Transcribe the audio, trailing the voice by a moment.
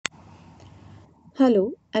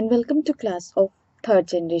Hello and welcome to class of third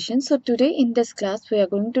generation. So today in this class we are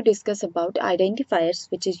going to discuss about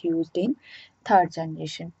identifiers which is used in third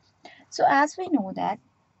generation. So as we know that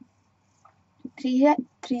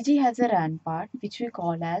 3G has a RAN part which we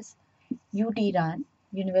call as UDRAN,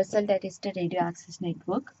 Universal Data Radio Access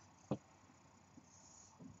Network,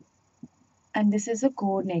 and this is a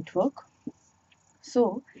core network.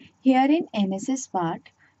 So here in NSS part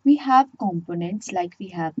we have components like we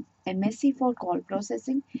have MSC for call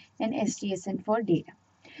processing and STSN for data.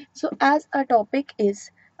 So as our topic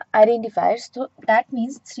is identifiers, so that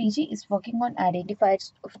means 3G is working on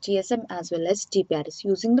identifiers of GSM as well as GPRS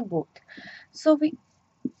using the both. So we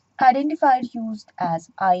identifier used as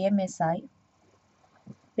IMSI,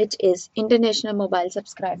 which is International Mobile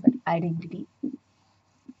Subscriber Identity.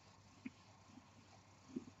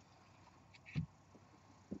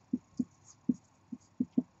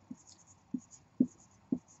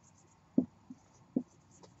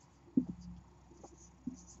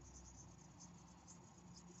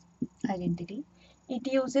 Identity.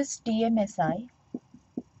 It uses TMSI,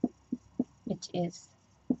 which is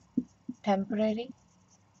Temporary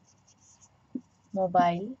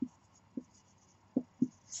Mobile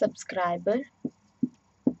Subscriber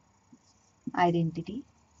Identity.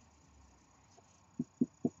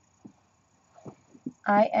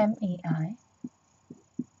 IMEI,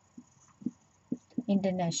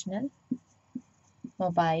 International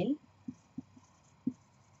Mobile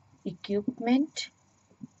Equipment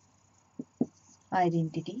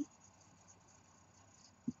Identity.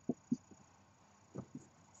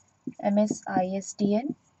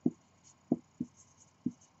 MSISDN,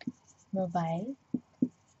 Mobile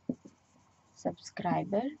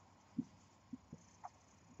Subscriber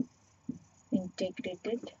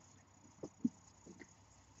Integrated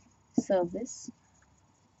Service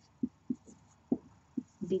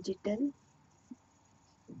Digital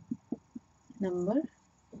Number,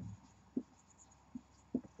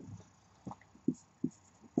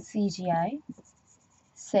 CGI,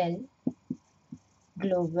 Cell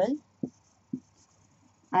Global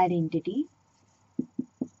Identity.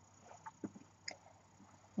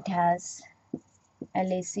 It has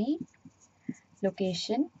LAC,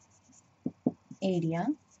 Location, Area,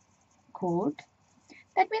 Code.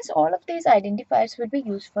 That means all of these identifiers will be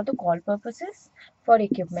used for the call purposes, for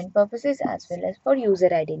equipment purposes, as well as for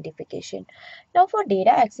user identification. Now for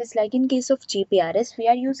data access, like in case of GPRS, we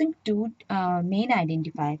are using two main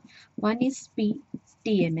identifiers. One is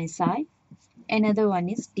PTMSI, another one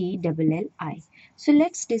is TLLI. So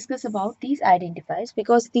let's discuss about these identifiers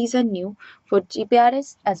because these are new for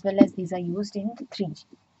GPRS as well as these are used in 3G.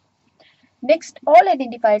 Next, all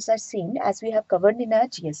identifiers are same as we have covered in our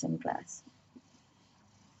GSM class.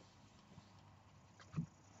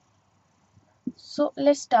 So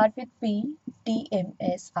let's start with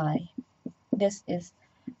PTMSI. This is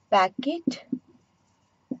Packet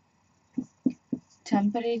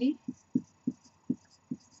Temporary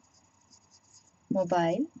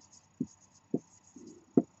Mobile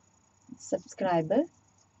Subscriber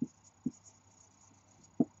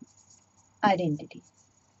Identity.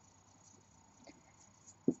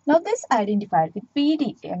 Now this identifier with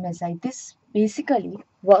PTMSI, this basically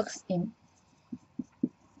works in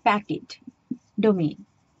packet domain,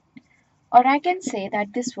 or I can say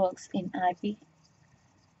that this works in IP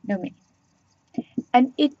domain,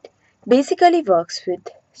 and it basically works with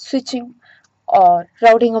switching or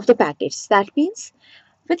routing of the packets. That means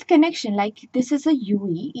with connection, like this is a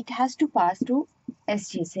UE, it has to pass through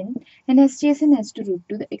SGSN and SGSN has to route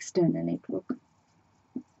to the external network.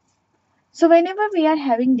 So whenever we are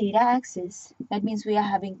having data access, that means we are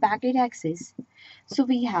having packet access. So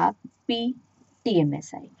we have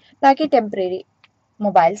PTMSI, Packet Temporary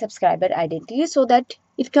Mobile Subscriber Identity, so that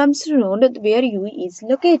it comes to know that where UE is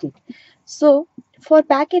located. So for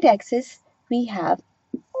packet access, we have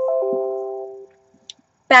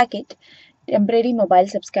packet temporary mobile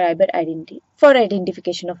subscriber identity for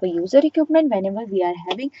identification of a user equipment. Whenever we are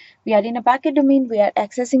in a packet domain, we are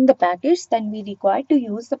accessing the packets, then we require to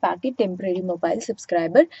use the packet temporary mobile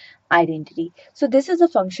subscriber identity. So this is a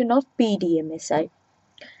function of PDMSI.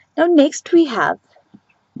 Now next we have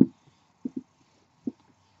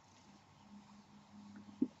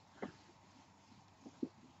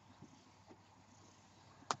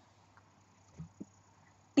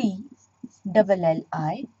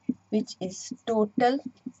TLLI, which is total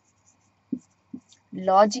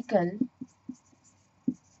logical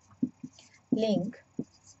link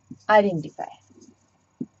identifier.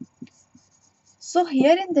 So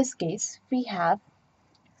here in this case we have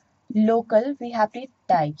local, we have the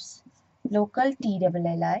types. Local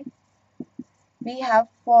TLLI, we have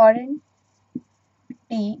foreign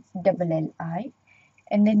TLLI,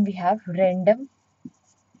 and then we have random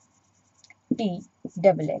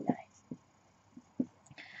TLLI.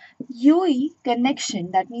 UE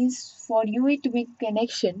connection, that means for UE to make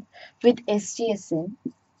connection with SGSN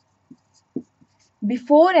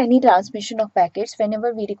before any transmission of packets,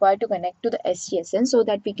 whenever we require to connect to the SGSN so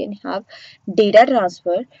that we can have data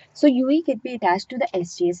transfer, so UE can be attached to the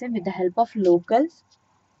SGSN with the help of local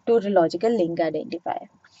topological link identifier.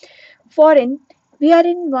 We are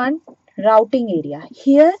in one routing area.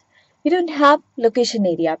 Here we don't have location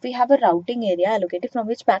area. We have a routing area allocated from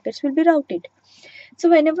which packets will be routed. So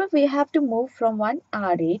whenever we have to move from one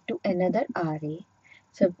RA to another RA,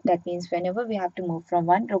 so that means whenever we have to move from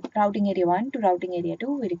one routing area 1 to routing area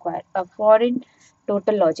 2, we require a foreign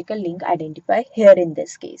total logical link identifier here in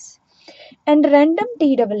this case. And random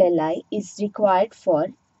TLLI is required for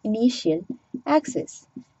initial access.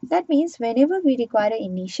 That means whenever we require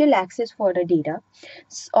initial access for a data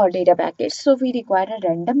or data packets, so we require a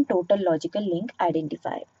random total logical link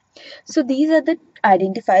identifier. So these are the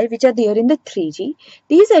identifiers which are there in the 3G.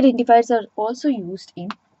 These identifiers are also used in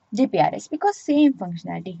GPRS because same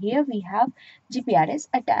functionality. Here we have GPRS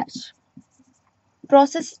attached.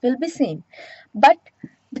 Process will be same, but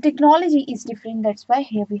the technology is different. That's why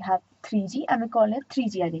here we have 3G and we call it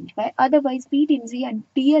 3G identifier. Otherwise, PDMZ and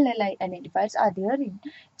TLLI identifiers are there in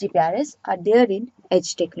GPRS, are there in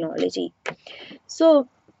edge technology. So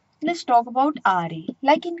let's talk about RA.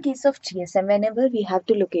 Like in case of GSM, whenever we have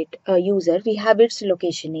to locate a user, we have its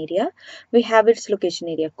location area, we have its location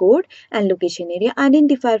area code and location area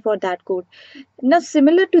identifier for that code. Now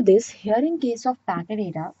similar to this, here in case of packet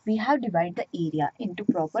data, we have divided the area into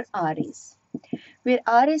proper RAs, where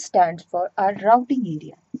RA stands for our routing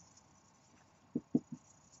area.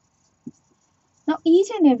 Now each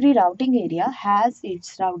and every routing area has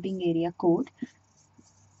its routing area code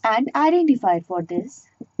and identifier for this.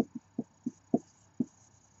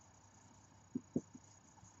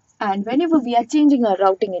 And whenever we are changing our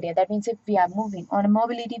routing area, that means if we are moving on a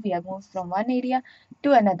mobility, we are moved from one area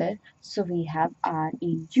to another. So we have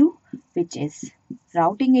REU, which is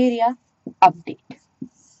routing area update.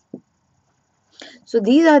 So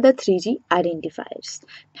these are the 3G identifiers.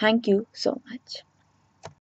 Thank you so much.